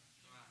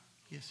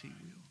 Yes, he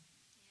will.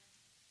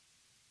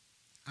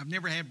 I've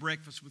never had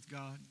breakfast with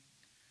God.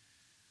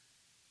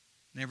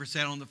 Never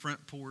sat on the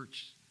front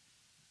porch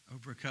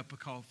over a cup of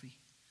coffee.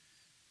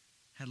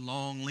 Had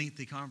long,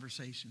 lengthy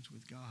conversations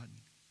with God.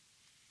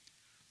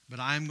 But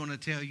I'm going to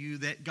tell you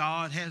that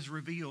God has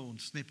revealed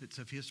snippets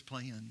of his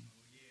plan.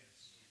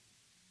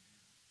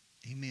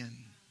 Amen.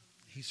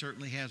 He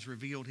certainly has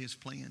revealed his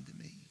plan to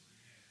me.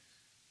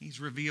 He's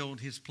revealed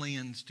his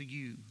plans to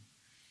you.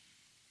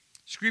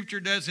 Scripture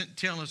doesn't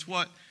tell us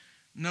what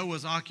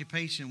Noah's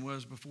occupation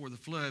was before the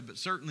flood, but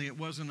certainly it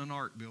wasn't an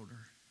ark builder.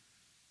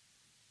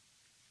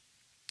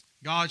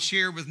 God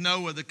shared with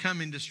Noah the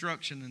coming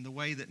destruction and the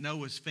way that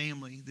Noah's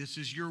family, this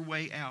is your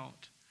way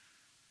out.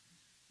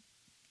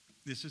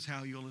 This is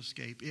how you'll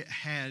escape. It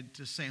had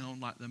to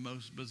sound like the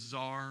most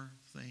bizarre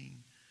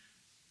thing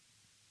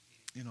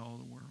in all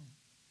the world.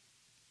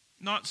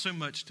 Not so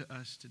much to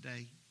us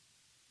today.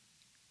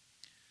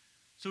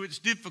 So it's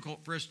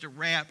difficult for us to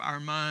wrap our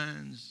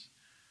minds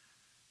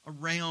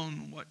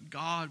around what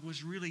God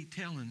was really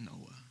telling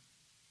Noah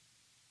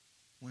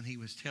when he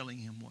was telling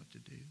him what to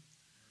do.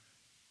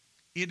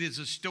 It is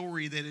a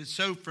story that is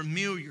so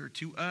familiar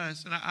to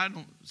us, and I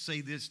don't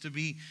say this to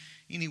be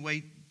any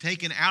way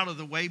taken out of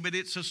the way, but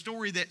it's a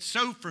story that's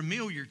so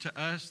familiar to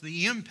us,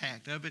 the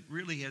impact of it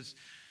really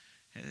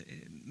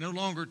no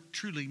longer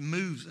truly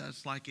moves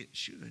us like it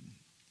should.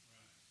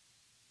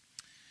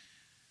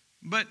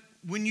 But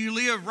when you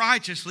live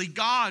righteously,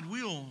 God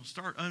will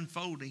start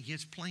unfolding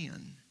his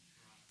plan.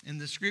 And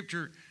the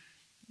scripture,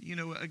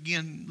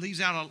 again,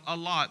 leaves out a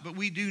lot. But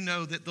we do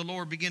know that the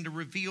Lord began to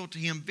reveal to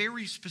him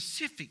very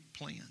specific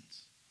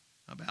plans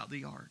about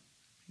the ark.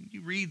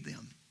 You read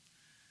them.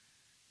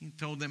 He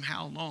told them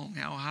how long,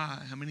 how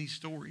high, how many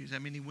stories, how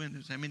many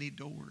windows, how many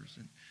doors,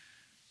 and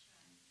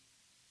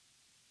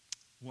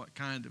what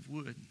kind of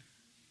wood.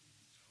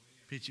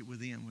 Pitch it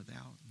within,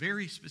 without.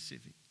 Very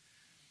specific.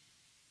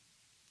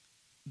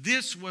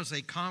 This was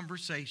a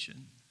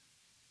conversation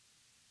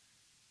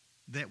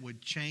that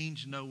would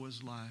change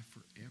Noah's life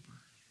forever.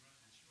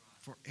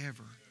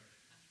 Forever.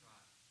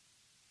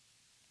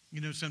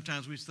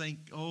 Sometimes we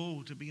think,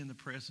 to be in the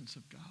presence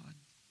of God.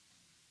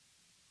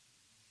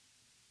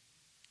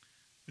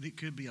 But it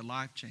could be a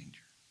life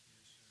changer.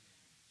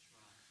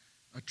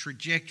 A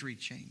trajectory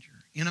changer.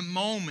 In a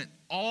moment,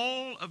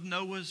 all of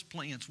Noah's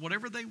plans,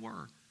 whatever they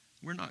were,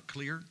 we're not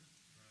clear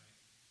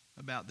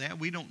about that.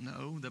 We don't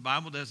know. The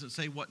Bible doesn't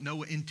say what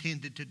Noah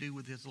intended to do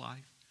with his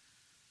life.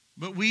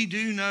 But we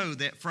do know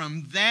that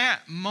from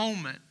that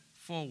moment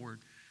forward,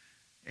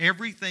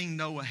 everything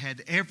Noah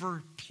had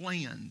ever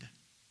planned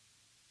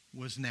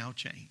was now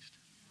changed.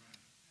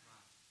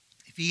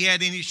 If he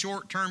had any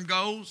short-term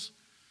goals,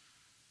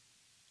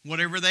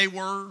 whatever they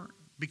were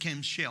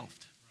became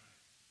shelved.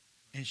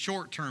 And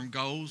short-term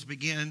goals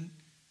began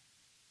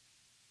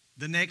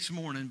the next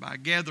morning by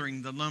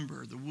gathering the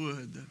lumber, the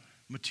wood, the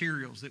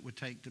materials that would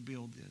take to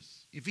build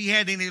this. If he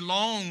had any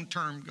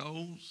long-term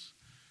goals,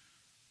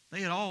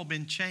 they had all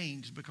been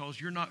changed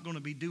because you're not going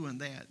to be doing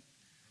that.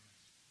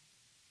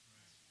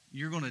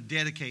 You're going to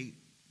dedicate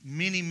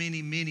many,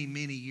 many, many,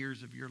 many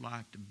years of your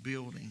life to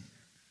building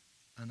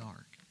an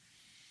ark.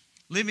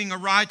 Living a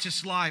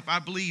righteous life, I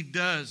believe,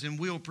 does and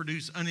will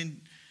produce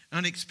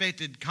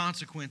unexpected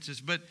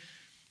consequences, but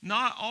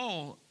not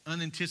all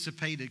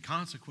unanticipated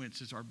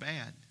consequences are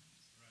bad.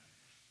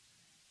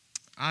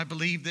 I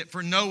believe that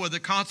for Noah, the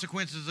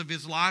consequences of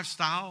his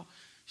lifestyle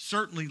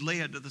certainly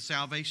led to the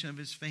salvation of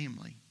his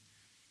family.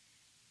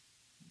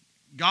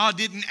 God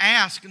didn't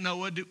ask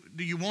Noah, do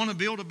you want to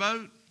build a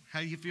boat? How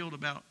do you feel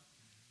about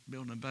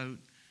building a boat?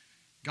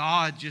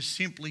 God just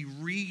simply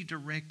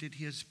redirected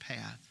his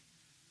path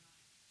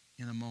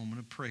in a moment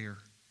of prayer.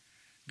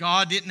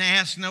 God didn't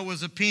ask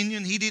Noah's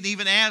opinion. He didn't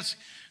even ask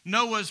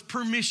Noah's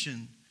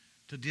permission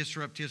to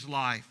disrupt his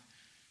life.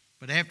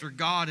 But after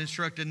God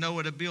instructed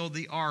Noah to build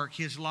the ark,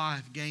 his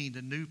life gained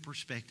a new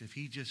perspective.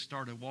 He just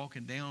started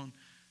walking down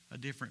a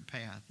different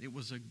path. It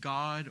was a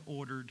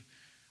God-ordered,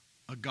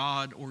 a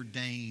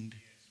God-ordained,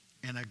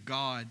 and a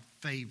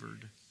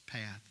God-favored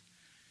path.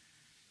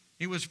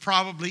 It was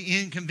probably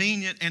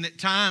inconvenient, and at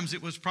times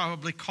it was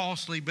probably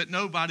costly, but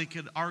nobody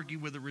could argue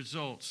with the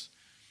results.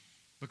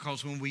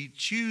 Because when we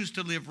choose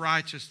to live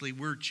righteously,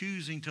 we're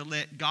choosing to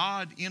let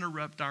God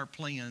interrupt our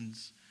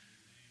plans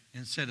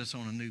and set us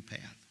on a new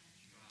path.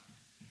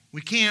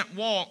 We can't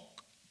walk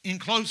in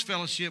close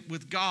fellowship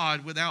with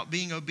God without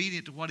being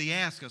obedient to what He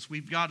asks us.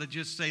 We've got to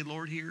just say,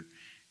 Lord, here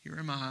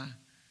am I.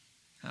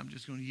 I'm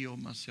just going to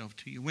yield myself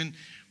to you.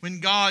 When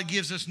God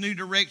gives us new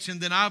direction,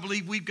 then I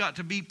believe we've got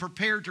to be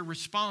prepared to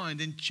respond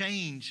and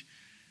change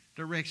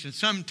direction.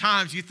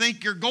 Sometimes you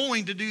think you're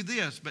going to do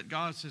this, but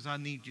God says, I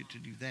need you to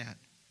do that.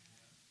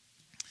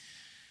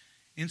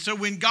 And so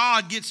when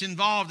God gets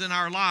involved in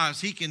our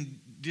lives, He can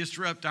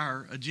disrupt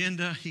our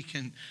agenda. He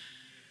can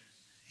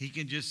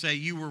just say,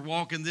 you were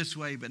walking this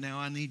way, but now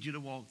I need you to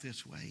walk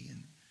this way.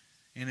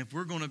 And if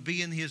we're going to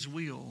be in His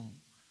will,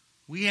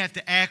 we have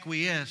to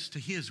acquiesce to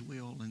His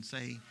will and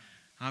say,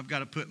 I've got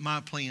to put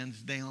my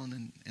plans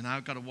down and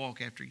I've got to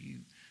walk after you.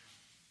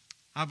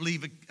 I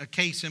believe a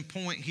case in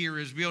point here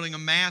is building a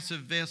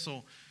massive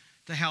vessel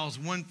to house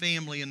one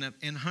family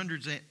and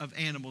hundreds of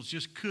animals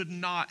just could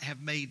not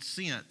have made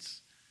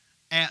sense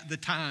at the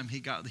time he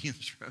got the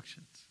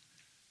instructions.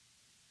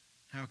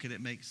 How could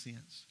it make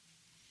sense?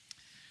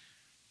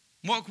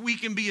 What we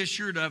can be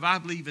assured of, I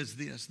believe, is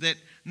this, that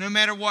no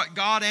matter what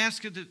God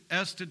asks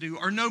us to do,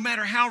 or no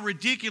matter how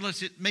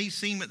ridiculous it may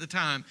seem at the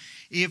time,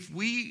 if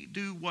we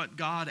do what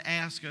God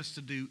asks us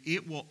to do,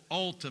 it will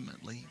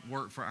ultimately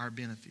work for our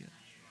benefit.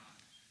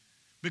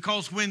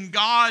 Because when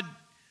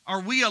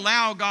we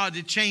allow God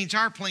to change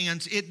our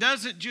plans, it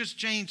doesn't just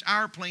change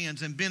our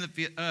plans and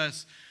benefit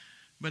us,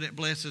 but it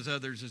blesses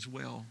others as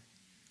well.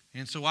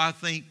 And so I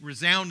think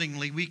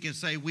resoundingly we can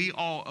say we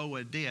all owe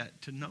a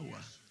debt to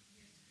Noah,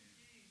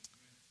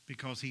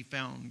 because he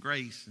found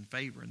grace and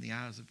favor in the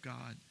eyes of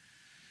God.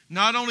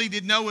 Not only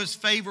did Noah's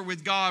favor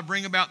with God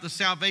bring about the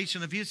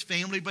salvation of his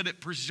family, but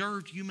it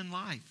preserved human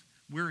life.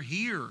 We're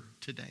here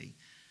today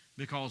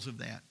because of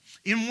that.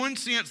 In one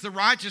sense, the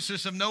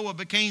righteousness of Noah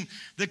became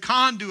the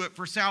conduit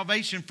for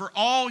salvation for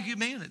all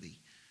humanity.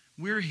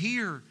 We're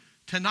here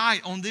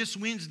tonight on this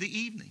Wednesday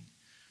evening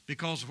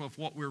because of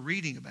what we're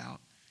reading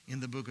about in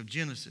the book of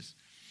Genesis.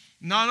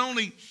 Not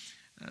only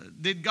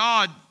did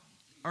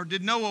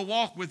Noah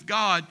walk with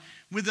God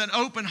with an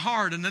open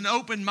heart and an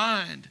open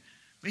mind,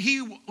 but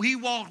he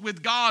walked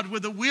with God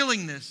with a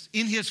willingness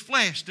in his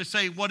flesh to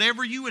say,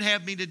 whatever you would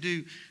have me to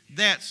do,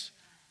 that's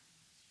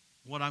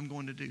what I'm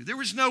going to do. There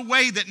was no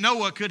way that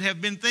Noah could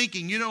have been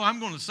thinking, I'm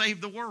going to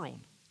save the world.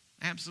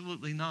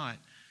 Absolutely not.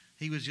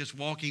 He was just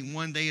walking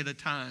one day at a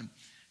time,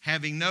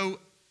 having no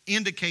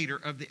indicator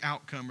of the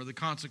outcome or the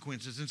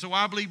consequences. And so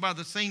I believe by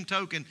the same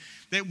token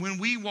that when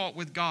we walk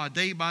with God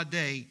day by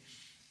day,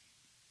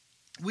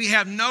 we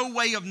have no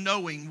way of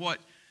knowing what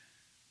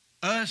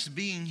us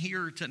being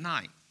here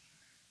tonight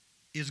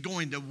is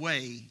going to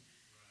weigh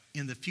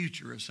in the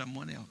future of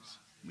someone else.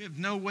 We have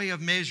no way of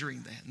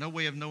measuring that, no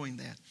way of knowing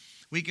that.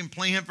 We can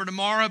plan for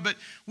tomorrow, but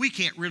we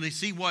can't really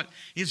see what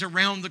is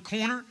around the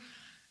corner.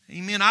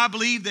 Amen. I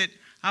believe that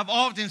I've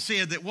often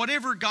said that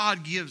whatever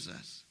God gives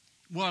us,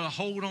 we ought to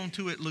hold on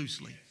to it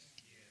loosely.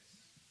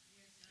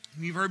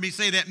 You've heard me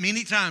say that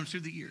many times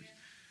through the years.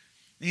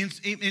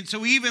 And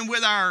so even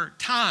with our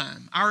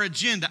time, our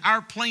agenda,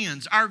 our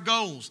plans, our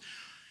goals,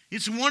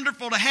 it's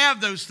wonderful to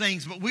have those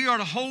things, but we are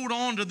to hold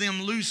on to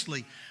them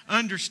loosely,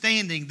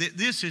 understanding that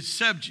this is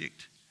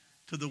subject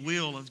to the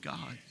will of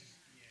God.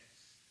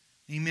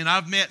 Amen.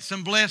 I've met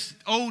some blessed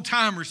old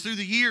timers through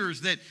the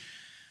years that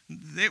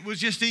was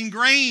just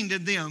ingrained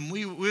in them.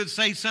 We would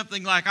say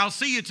something like, I'll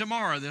see you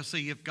tomorrow. They'll say,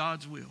 if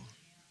God's will.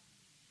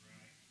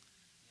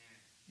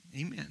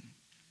 Amen.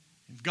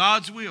 If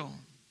God's will,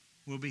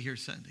 we'll be here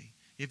Sunday.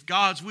 If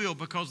God's will,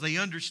 because they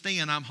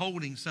understand I'm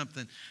holding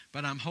something,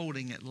 but I'm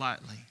holding it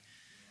lightly.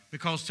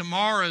 Because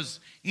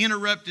tomorrow's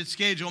interrupted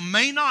schedule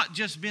may not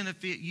just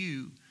benefit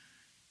you.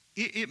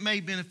 It may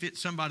benefit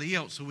somebody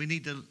else, so we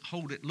need to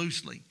hold it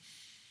loosely.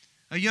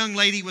 A young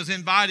lady was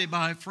invited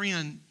by a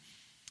friend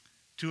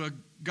to a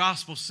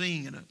gospel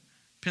sing at a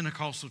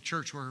Pentecostal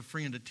church where her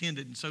friend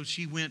attended. And so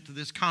she went to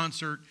this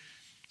concert,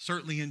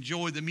 certainly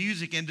enjoyed the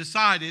music, and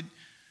decided,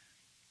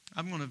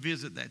 I'm going to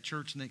visit that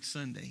church next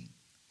Sunday.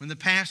 When the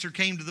pastor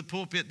came to the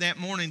pulpit that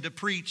morning to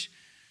preach,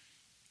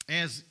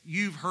 as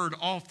you've heard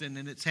often,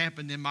 and it's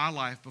happened in my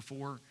life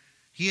before,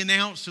 he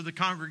announced to the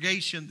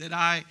congregation that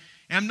I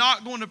I'm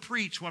not going to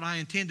preach what I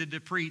intended to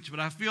preach, but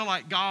I feel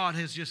like God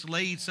has just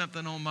laid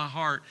something on my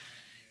heart.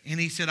 And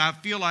he said, I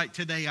feel like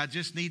today I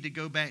just need to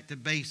go back to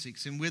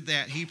basics. And with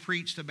that, he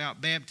preached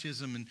about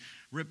baptism and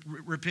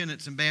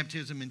repentance and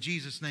baptism in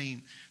Jesus'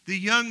 name. The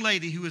young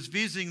lady who was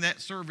visiting that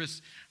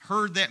service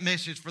heard that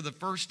message for the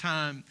first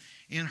time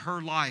in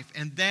her life,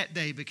 and that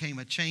day became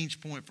a change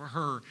point for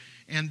her.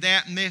 And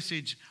that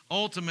message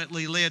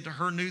ultimately led to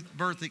her new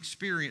birth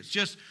experience.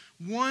 Just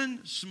one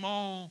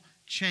small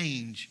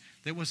change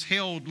that was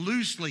held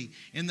loosely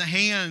in the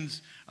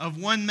hands of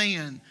one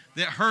man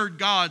that heard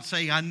God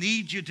say, I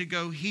need you to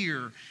go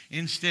here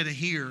instead of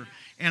here.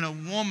 And a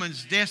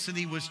woman's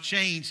destiny was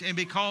changed. And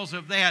because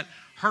of that,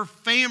 her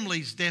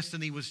family's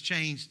destiny was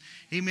changed.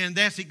 Amen.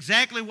 That's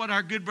exactly what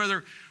our good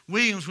brother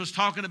Williams was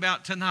talking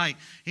about tonight.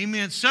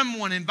 Amen.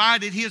 Someone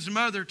invited his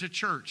mother to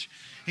church.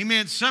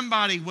 Amen.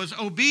 Somebody was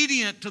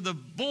obedient to the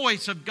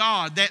voice of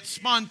God, that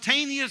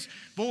spontaneous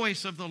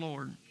voice of the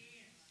Lord.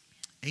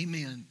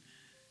 Amen.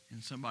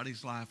 And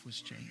somebody's life was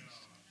changed.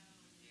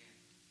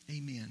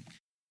 Amen.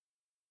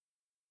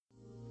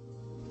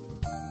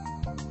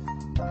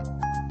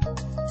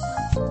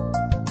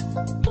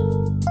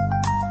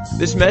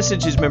 This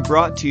message has been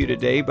brought to you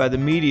today by the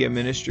media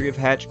ministry of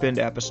Hatchbend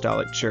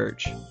Apostolic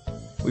Church.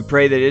 We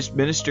pray that it's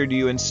ministered to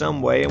you in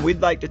some way, and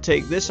we'd like to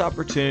take this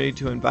opportunity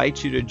to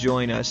invite you to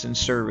join us in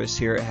service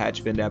here at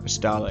Hatchbend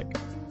Apostolic.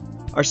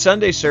 Our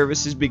Sunday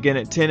services begin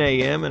at 10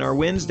 a.m. and our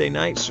Wednesday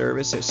night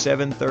service at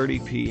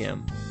 7:30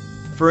 p.m.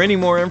 For any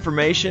more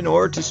information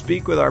or to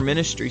speak with our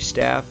ministry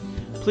staff,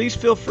 please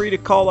feel free to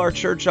call our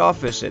church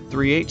office at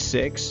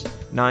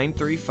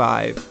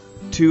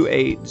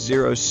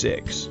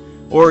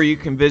 386-935-2806, or you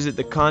can visit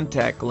the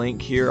contact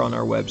link here on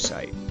our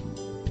website.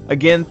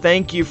 Again,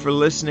 thank you for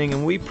listening,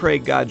 and we pray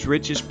God's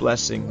richest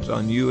blessings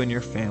on you and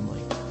your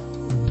family.